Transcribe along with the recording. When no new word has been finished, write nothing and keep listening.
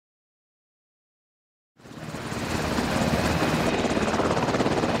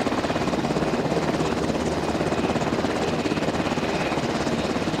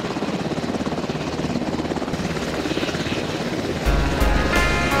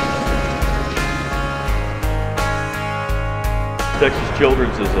Texas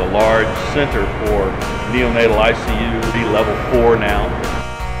Children's is a large center for neonatal ICU, level 4 now.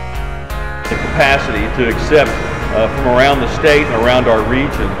 The capacity to accept from around the state and around our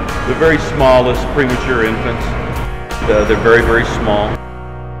region the very smallest premature infants. They're very, very small.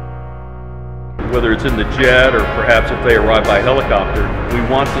 Whether it's in the jet or perhaps if they arrive by helicopter, we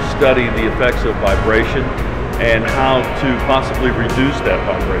want to study the effects of vibration and how to possibly reduce that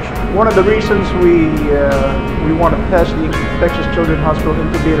vibration. One of the reasons we want to test the Texas Children's Hospital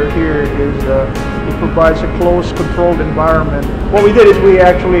incubator here is it provides a closed, controlled environment. What we did is we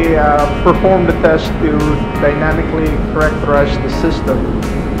actually performed the test to dynamically characterize the system.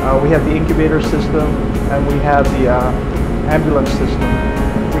 We have the incubator system and we have the ambulance system.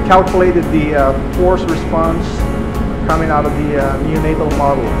 We calculated the force response coming out of the neonatal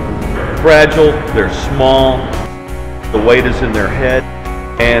model. Fragile, they're small, the weight is in their head,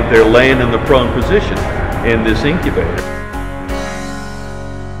 and they're laying in the prone position in this incubator.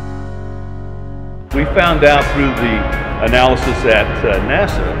 We found out through the analysis at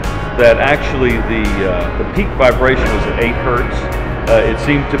NASA that actually the peak vibration was at 8 hertz. It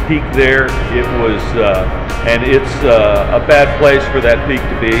seemed to peak there. It was, and it's a bad place for that peak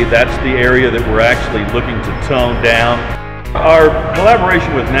to be. That's the area that we're actually looking to tone down. Our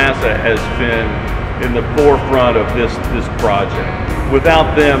collaboration with NASA has been in the forefront of this project.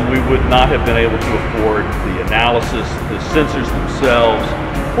 Without them, we would not have been able to afford the analysis, the sensors themselves,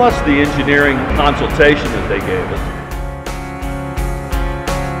 plus the engineering consultation that they gave us.